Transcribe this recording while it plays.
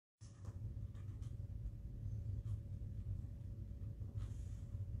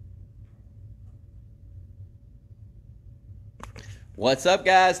What's up,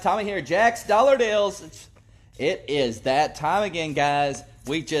 guys? Tommy here, Jack's Dollar Deals. It is that time again, guys.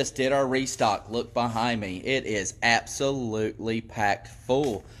 We just did our restock. Look behind me. It is absolutely packed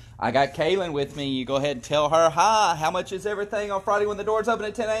full. I got Kaylin with me. You go ahead and tell her hi. How much is everything on Friday when the doors open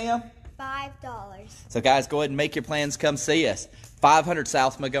at 10 a.m.? $5. So, guys, go ahead and make your plans. Come see us. 500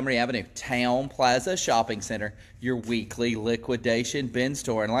 South Montgomery Avenue, Town Plaza Shopping Center, your weekly liquidation bin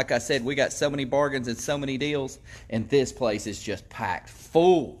store. And like I said, we got so many bargains and so many deals, and this place is just packed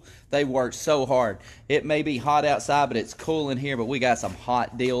full. They worked so hard. It may be hot outside, but it's cool in here, but we got some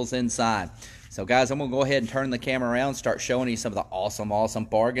hot deals inside. So, guys, I'm going to go ahead and turn the camera around and start showing you some of the awesome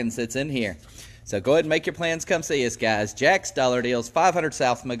bargains that's in here. So go ahead and make your plans. Come see us, guys. Jack's Dollar Deals, 500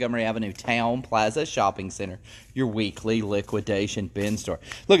 South Montgomery Avenue, Town Plaza Shopping Center, your weekly liquidation bin store.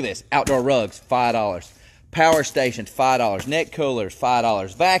 Look at this. Outdoor rugs, $5. Power stations, $5. Neck coolers,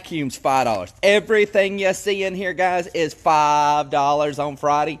 $5. Vacuums, $5. Everything you see in here, guys, is $5 on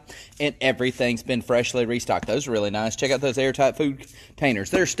Friday, and everything's been freshly restocked. Those are really nice. Check out those airtight food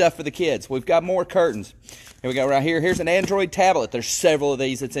containers. There's stuff for the kids. We've got more curtains. Here we go right here. Here's an Android tablet. There's several of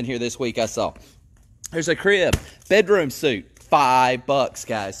these that's in here this week I saw. There's a crib, bedroom suit, $5,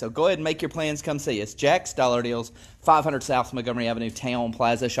 guys. So go ahead and make your plans. Come see us. Jack's Dollar Deals, 500 South Montgomery Avenue, Town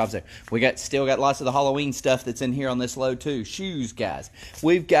Plaza Shops there. We still got lots of the Halloween stuff that's in here on this load too. Shoes, guys.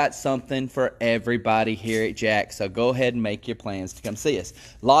 We've got something for everybody here at Jack's. So go ahead and make your plans to come see us.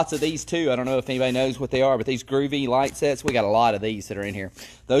 Lots of these too. I don't know if anybody knows what they are, but these groovy light sets, we got a lot of these that are in here.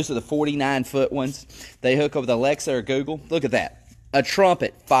 Those are the 49-foot ones. They hook up with Alexa or Google. Look at that. A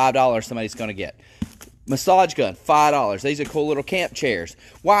trumpet, $5 somebody's going to get. Massage gun, $5. These are cool little camp chairs.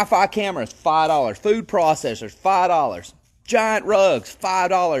 Wi-Fi cameras, $5. Food processors, $5. Giant rugs,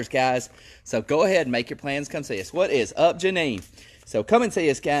 $5, guys. So go ahead and make your plans. Come see us. What is up, Janine? So come and see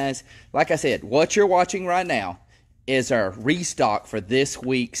us, guys. Like I said, what you're watching right now is our restock for this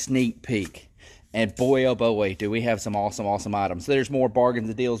week's sneak peek. And boy, oh boy, do we have some awesome items. There's more bargains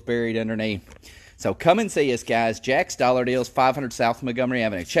and deals buried underneath. So come and see us, guys. Jack's Dollar Deals, 500 South Montgomery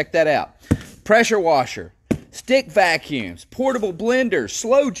Avenue. Check that out. Pressure washer, stick vacuums, portable blenders,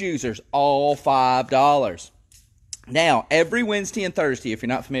 slow juicers, all $5. Now, every Wednesday and Thursday, if you're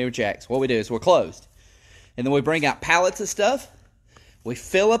not familiar with Jack's, what we do is we're closed. And then we bring out pallets of stuff, we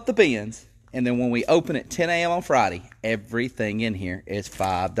fill up the bins, and then when we open at 10 a.m. on Friday, everything in here is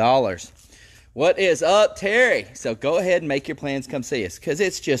 $5. What is up, Terry? So go ahead and make your plans. Come see us because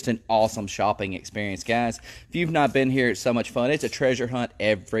it's just an awesome shopping experience, guys. If you've not been here, it's so much fun. It's a treasure hunt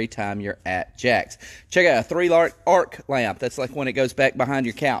every time you're at Jack's. Check out a 3-arc lamp. That's like when it goes back behind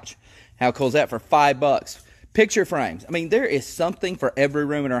your couch. How cool is that for $5? Picture frames. I mean, there is something for every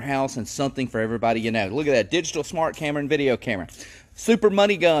room in our house and something for everybody you know. Look at that digital smart camera and video camera. Super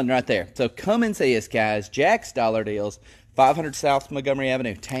money gun right there. So come and see us, guys. Jack's Dollar Deals. 500 South Montgomery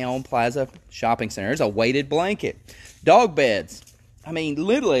Avenue, Town Plaza Shopping Center. There's a weighted blanket. Dog beds. I mean,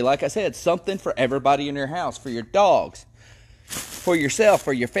 literally, like I said, something for everybody in your house. For your dogs, for yourself,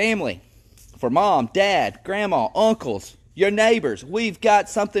 for your family, for mom, dad, grandma, uncles, your neighbors. We've got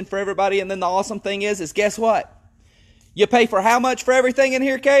something for everybody. And then the awesome thing is guess what? You pay for how much for everything in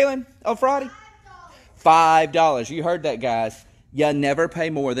here, Kaylin, on Friday? $5. You heard that, guys. You never pay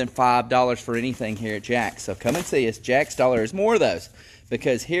more than $5 for anything here at Jack's. So come and see us. Jack's Dollar is more of those.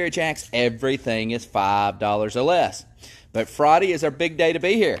 Because here at Jack's, everything is $5 or less. But Friday is our big day to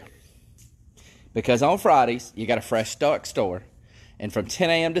be here. Because on Fridays, you got a fresh stock store. And from 10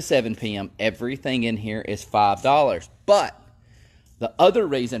 a.m. to 7 p.m., everything in here is $5. But the other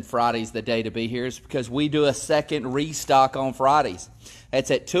reason Friday's the day to be here is because we do a second restock on Fridays. That's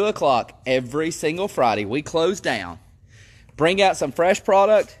at 2 o'clock every single Friday. We close down. Bring out some fresh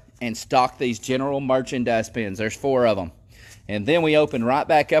product and stock these general merchandise bins. There's 4 of them. And then we open right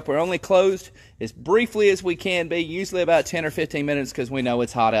back up. We're only closed as briefly as we can be, usually about 10 or 15 minutes because we know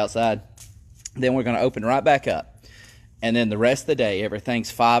it's hot outside. Then we're going to open right back up. And then the rest of the day,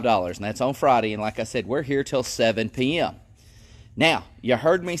 everything's $5. And that's on Friday. And like I said, we're here till 7 p.m. Now, you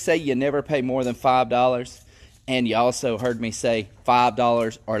heard me say you never pay more than $5. And you also heard me say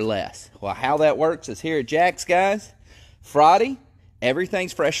 $5 or less. Well, how that works is here at Jack's, guys. Friday,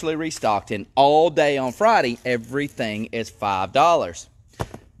 everything's freshly restocked, and all day on Friday, everything is $5.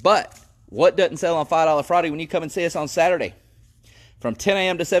 But what doesn't sell on $5 Friday when you come and see us on Saturday? From 10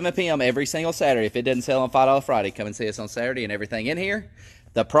 a.m. to 7 p.m. every single Saturday. If it doesn't sell on $5 Friday, come and see us on Saturday, and everything in here,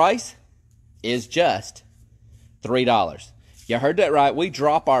 the price is just $3. You heard that right. We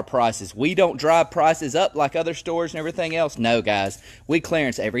drop our prices. We don't drive prices up like other stores and everything else. No, guys. We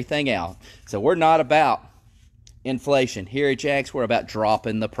clearance everything out. So we're not about inflation. Here at Jack's, we're about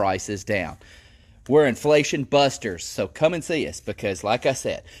dropping the prices down. We're inflation busters, so come and see us because, like I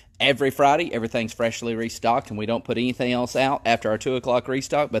said, every Friday, everything's freshly restocked, and we don't put anything else out after our 2 o'clock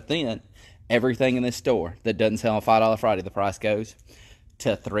restock. But then, everything in this store that doesn't sell on $5 Friday, the price goes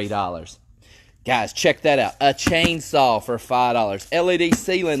to $3. Guys, check that out. A chainsaw for $5. LED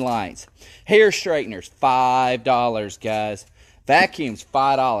ceiling lights. Hair straighteners, $5, guys. Vacuums,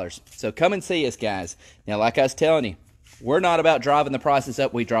 $5. So come and see us, guys. Now, like I was telling you, we're not about driving the prices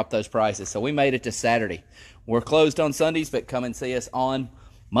up. We drop those prices. So we made it to Saturday. We're closed on Sundays, but come and see us on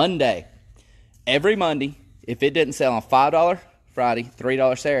Monday. Every Monday, if it didn't sell on $5 Friday,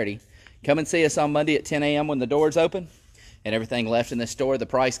 $3 Saturday, come and see us on Monday at 10 a.m. when the doors open. And everything left in the store, the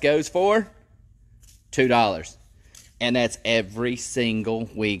price goes for $2. And that's every single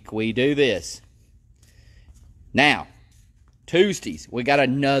week we do this. Now, Tuesdays, we got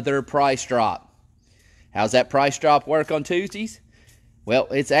another price drop. How's that price drop work on Tuesdays? Well,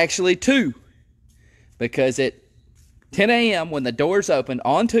 it's actually 2. Because at 10 a.m. when the doors open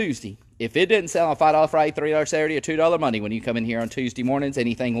on Tuesday, if it didn't sell on $5 Friday, $3 Saturday, or $2 Monday, when you come in here on Tuesday mornings,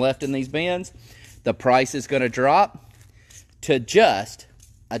 anything left in these bins, the price is going to drop to just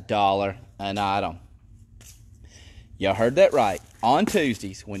 $1 an item. You heard that right. On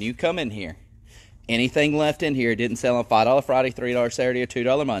Tuesdays, when you come in here, anything left in here didn't sell on $5 Friday, $3 Saturday, or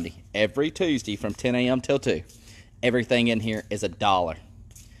 $2 Monday. Every Tuesday from 10 a.m. till 2, everything in here is $1.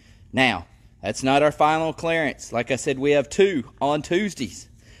 Now, that's not our final clearance. Like I said, we have 2 on Tuesdays.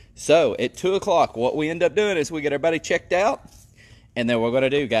 So, at 2 o'clock, what we end up doing is we get everybody checked out. And then what we're going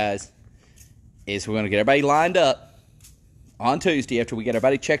to do, guys, is we're going to get everybody lined up on Tuesday after we get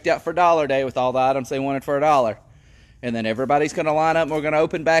everybody checked out for $1 day with all the items they wanted for $1. And then everybody's going to line up, and we're going to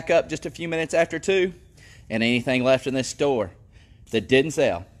open back up just a few minutes after 2. And anything left in this store that didn't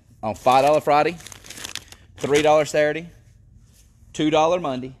sell on $5 Friday, $3 Saturday, $2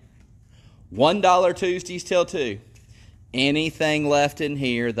 Monday, $1 Tuesdays till 2. Anything left in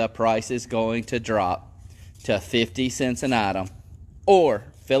here, the price is going to drop to 50 cents an item, or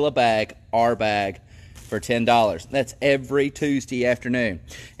fill a bag, our bag, for $10. That's every Tuesday afternoon.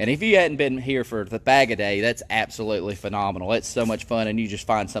 And if you hadn't been here for the bag a day, that's absolutely phenomenal. It's so much fun, and you just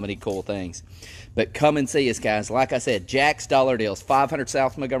find so many cool things. But come and see us, guys. Like I said, Jack's Dollar Deals, 500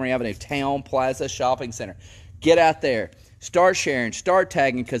 South Montgomery Avenue, Town Plaza Shopping Center. Get out there. Start sharing. Start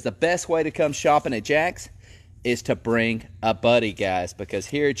tagging, because the best way to come shopping at Jack's is to bring a buddy, guys. Because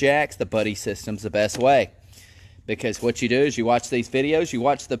here at Jack's, the buddy system's the best way. Because what you do is you watch these videos, you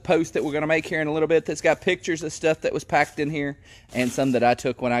watch the post that we're going to make here in a little bit that's got pictures of stuff that was packed in here and some that I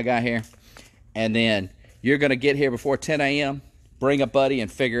took when I got here. And then you're going to get here before 10 a.m., bring a buddy,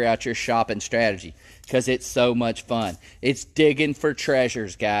 and figure out your shopping strategy, because it's so much fun. It's digging for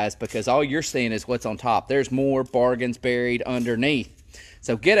treasures, guys, because all you're seeing is what's on top. There's more bargains buried underneath.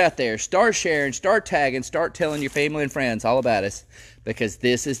 So get out there, start sharing, start tagging, start telling your family and friends all about us, because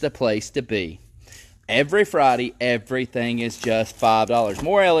this is the place to be. Every Friday, everything is just $5.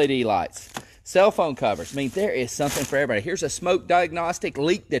 More LED lights, cell phone covers. I mean, there is something for everybody. Here's a smoke diagnostic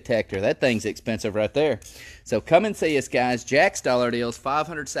leak detector. That thing's expensive right there. So come and see us, guys. Jack's Dollar Deals,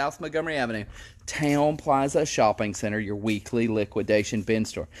 500 South Montgomery Avenue, Town Plaza Shopping Center, your weekly liquidation bin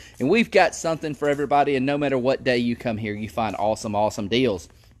store. And we've got something for everybody, and no matter what day you come here, you find awesome, awesome deals.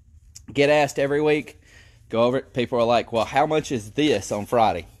 Get asked every week. Go over it. People are like, well, how much is this on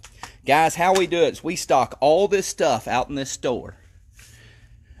Friday? Guys, how we do it is we stock all this stuff out in this store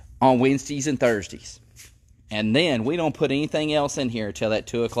on Wednesdays and Thursdays. And then we don't put anything else in here until that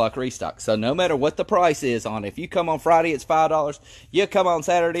 2 o'clock restock. So no matter what the price is on it, if you come on Friday, it's $5. You come on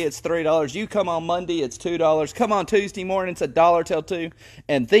Saturday, it's $3. You come on Monday, it's $2. Come on Tuesday morning, it's $1 till 2.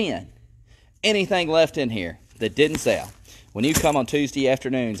 And then anything left in here that didn't sell, when you come on Tuesday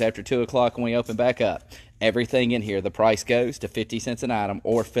afternoons after 2 o'clock when we open back up, everything in here, the price goes to 50 cents an item,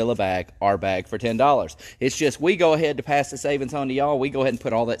 or fill a bag, our bag, for $10. It's just we go ahead to pass the savings on to y'all. We go ahead and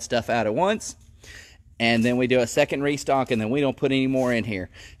put all that stuff out at once, and then we do a second restock, and then we don't put any more in here.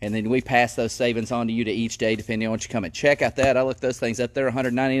 And then we pass those savings on to you to each day, depending on what you come and check out that. I looked those things up there,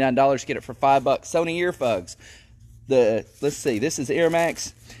 $199. Get it for $5. Sony earphones. Let's see, this is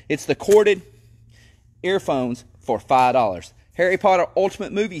Earmax. It's the corded earphones for $5. Harry Potter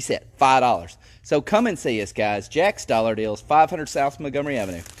Ultimate Movie Set, $5. So come and see us, guys. Jack's Dollar Deals, 500 South Montgomery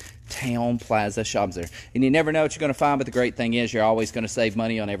Avenue, Town Plaza Shopping Center. And you never know what you're going to find, but the great thing is you're always going to save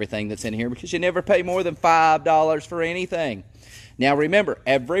money on everything that's in here, because you never pay more than $5 for anything. Now remember,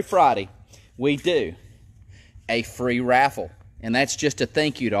 every Friday we do a free raffle. And that's just a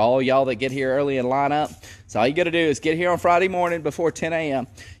thank you to all y'all that get here early and line up. So all you got to do is get here on Friday morning before 10 a.m.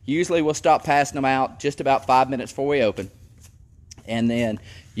 Usually we'll stop passing them out just about 5 minutes before we open. And then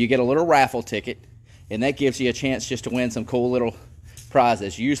you get a little raffle ticket. and that gives you a chance just to win some cool little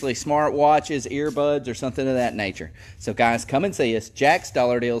prizes, usually smart watches, earbuds, or something of that nature. So guys, come and see us. Jack's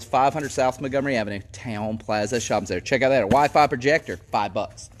Dollar Deals, 500 South Montgomery Avenue, Town Plaza Shopping Center. Check out that. A Wi-Fi projector,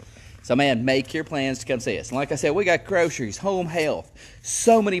 $5. So man, make your plans to come see us. And like I said, we got groceries, home health,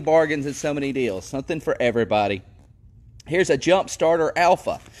 so many bargains and so many deals. Something for everybody. Here's a Jump Starter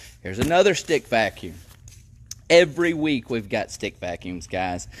Alpha. Here's another stick vacuum. Every week we've got stick vacuums,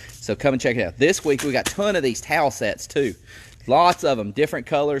 guys. So come and check it out. This week we got a ton of these towel sets too. Lots of them, different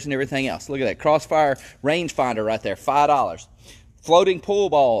colors and everything else. Look at that Crossfire rangefinder right there, $5. Floating pool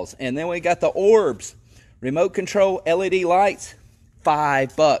balls, and then we got the orbs, remote control LED lights,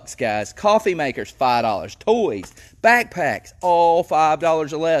 $5, guys. Coffee makers, $5. Toys, backpacks, all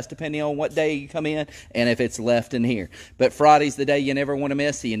 $5 or less, depending on what day you come in and if it's left in here. But Friday's the day you never want to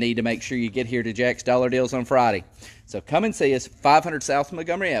miss, so you need to make sure you get here to Jack's Dollar Deals on Friday. So come and see us, 500 South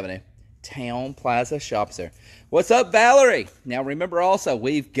Montgomery Avenue, Town Plaza Shopping Center. What's up, Valerie? Now remember also,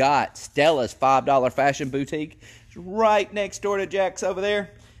 we've got Stella's $5 fashion boutique. It's right next door to Jack's over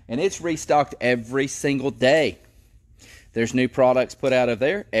there, and it's restocked every single day. There's new products put out of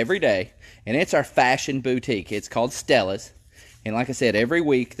there every day, and it's our fashion boutique. It's called Stella's, and like I said, every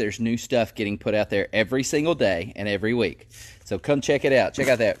week there's new stuff getting put out there every single day and every week. So come check it out. Check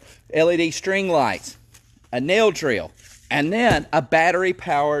out that LED string lights, a nail drill, and then a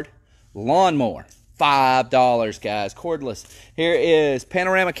battery-powered lawnmower. $5, guys. Cordless. Here is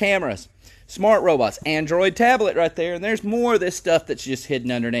panorama cameras, smart robots, Android tablet right there, and there's more of this stuff that's just hidden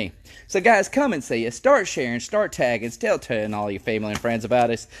underneath. So guys, come and see us. Start sharing, start tagging, still telling all your family and friends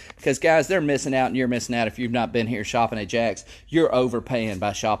about us, because guys, they're missing out and you're missing out if you've not been here shopping at Jack's. You're overpaying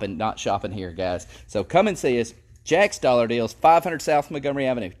by not shopping here, guys. So come and see us. Jack's Dollar Deals, 500 South Montgomery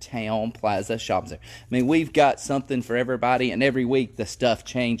Avenue, Town Plaza Shopping Center. I mean, we've got something for everybody, and every week the stuff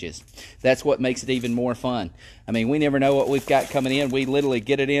changes. That's what makes it even more fun. I mean, we never know what we've got coming in. We literally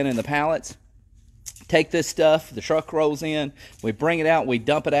get it in the pallets, take this stuff, the truck rolls in, we bring it out, we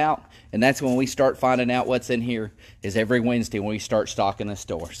dump it out, and that's when we start finding out what's in here, is every Wednesday when we start stocking the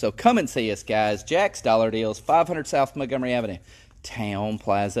store. So come and see us, guys. Jack's Dollar Deals, 500 South Montgomery Avenue, Town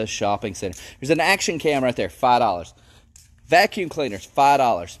Plaza Shopping Center. There's an action cam right there, $5. Vacuum cleaners,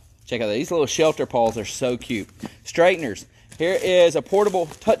 $5. Check out these little shelter poles, are so cute. Straighteners. Here is a portable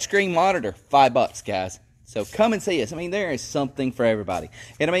touchscreen monitor, $5, guys. So come and see us. I mean, there is something for everybody.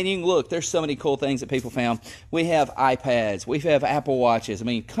 And I mean, you can look, there's so many cool things that people found. We have iPads, we have Apple Watches, I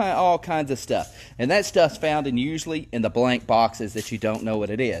mean, all kinds of stuff. And that stuff's found usually in the blank boxes that you don't know what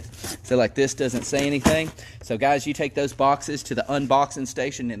it is. So like this doesn't say anything. So guys, you take those boxes to the unboxing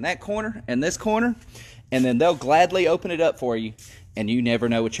station in that corner and this corner, and then they'll gladly open it up for you. And you never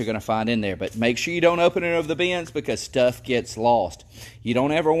know what you're going to find in there. But make sure you don't open it over the bins, because stuff gets lost. You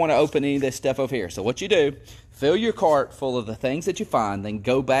don't ever want to open any of this stuff over here. So what you do, fill your cart full of the things that you find, then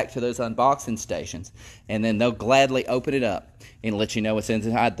go back to those unboxing stations, and then they'll gladly open it up and let you know what's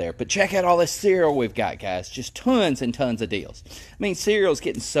inside there. But check out all this cereal we've got, guys. Just tons and tons of deals. I mean, cereal's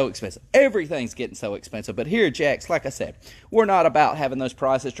getting so expensive. Everything's getting so expensive. But here at Jack's, like I said, we're not about having those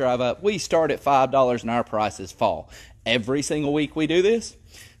prices drive up. We start at $5 and our prices fall. Every single week we do this.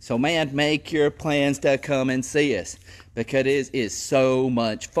 So man, make your plans to come and see us, because it is so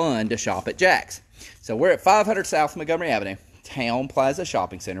much fun to shop at Jack's. So we're at 500 South Montgomery Avenue, Town Plaza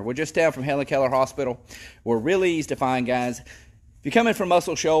Shopping Center. We're just down from Helen Keller Hospital. We're really easy to find, guys. If you're coming from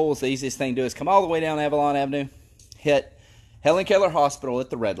Muscle Shoals, the easiest thing to do is come all the way down Avalon Avenue, hit Helen Keller Hospital at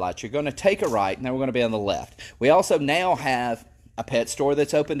the red light. You're going to take a right, and then we're going to be on the left. We also now have a pet store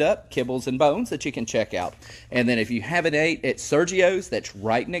that's opened up, Kibbles and Bones, that you can check out. And then if you haven't ate at Sergio's, that's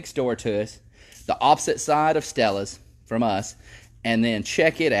right next door to us, the opposite side of Stella's from us, and then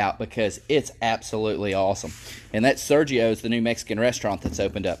check it out, because it's absolutely awesome. And that's Sergio's, the new Mexican restaurant that's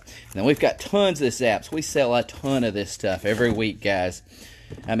opened up. And then we've got tons of Zaps. We sell a ton of this stuff every week, guys.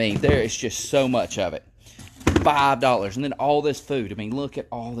 I mean, there is just so much of it. $5. And then all this food. I mean, look at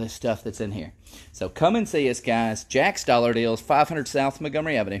all this stuff that's in here. So come and see us, guys. Jack's Dollar Deals, 500 South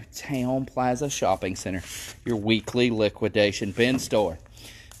Montgomery Avenue, Town Plaza Shopping Center. Your weekly liquidation bin store.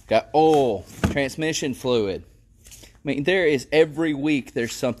 Got oil, transmission fluid. I mean, there is every week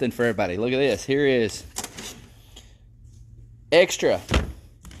there's something for everybody. Look at this. Here is extra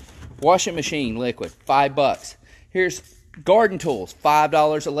washing machine liquid, $5. Here's garden tools,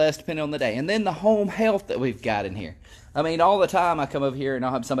 $5 or less depending on the day. And then the home health that we've got in here. I mean, all the time I come over here and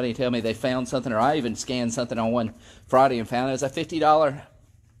I'll have somebody tell me they found something, or I even scanned something on one Friday and found it was a $50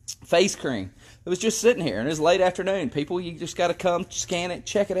 face cream. It was just sitting here, and it was late afternoon. People, you just got to come, scan it,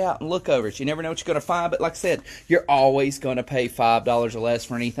 check it out, and look over it. You never know what you're going to find, but like I said, you're always going to pay $5 or less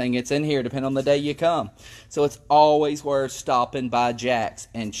for anything that's in here, depending on the day you come. So it's always worth stopping by Jack's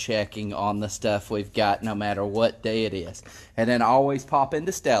and checking on the stuff we've got, no matter what day it is. And then always pop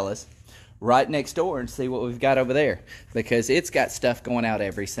into Stella's right next door and see what we've got over there, because it's got stuff going out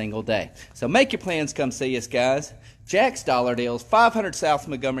every single day. So make your plans, come see us, guys. Jack's Dollar Deals, 500 South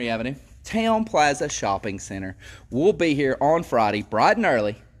Montgomery Avenue, Town Plaza Shopping Center. We'll be here on Friday, bright and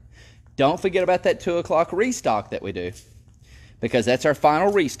early. Don't forget about that 2 o'clock restock that we do, because that's our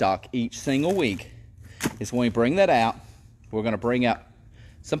final restock each single week. Is when we bring that out, we're going to bring out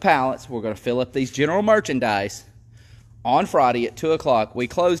some pallets. We're going to fill up these general merchandise on Friday at 2 o'clock. We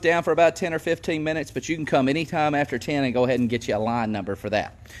close down for about 10 or 15 minutes, but you can come anytime after 10 and go ahead and get you a line number for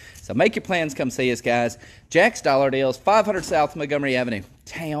that. So make your plans, come see us, guys. Jack's Dollar Deals, 500 South Montgomery Avenue,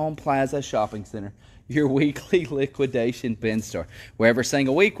 Town Plaza Shopping Center, your weekly liquidation bin store. Where every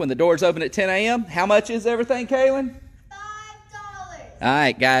single week when the doors open at 10 a.m., how much is everything, Kaylin? All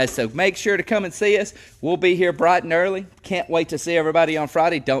right, guys, so make sure to come and see us. We'll be here bright and early. Can't wait to see everybody on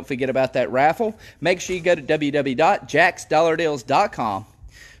Friday. Don't forget about that raffle. Make sure you go to www.jacksdollardeals.com.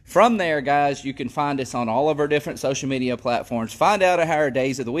 From there, guys, you can find us on all of our different social media platforms. Find out how our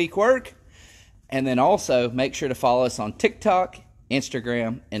days of the week work. And then also make sure to follow us on TikTok,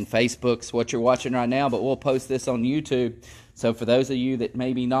 Instagram, and Facebook. It's what you're watching right now, but we'll post this on YouTube. So for those of you that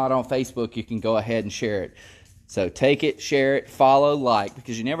maybe not on Facebook, you can go ahead and share it. So take it, share it, follow, like,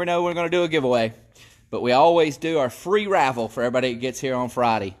 because you never know when we're going to do a giveaway. But we always do our free raffle for everybody that gets here on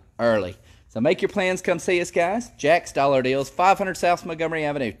Friday early. So make your plans, come see us, guys. Jack's Dollar Deals, 500 South Montgomery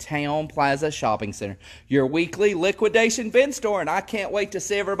Avenue, Town Plaza Shopping Center, your weekly liquidation bin store. And I can't wait to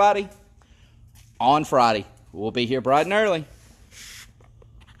see everybody on Friday. We'll be here bright and early.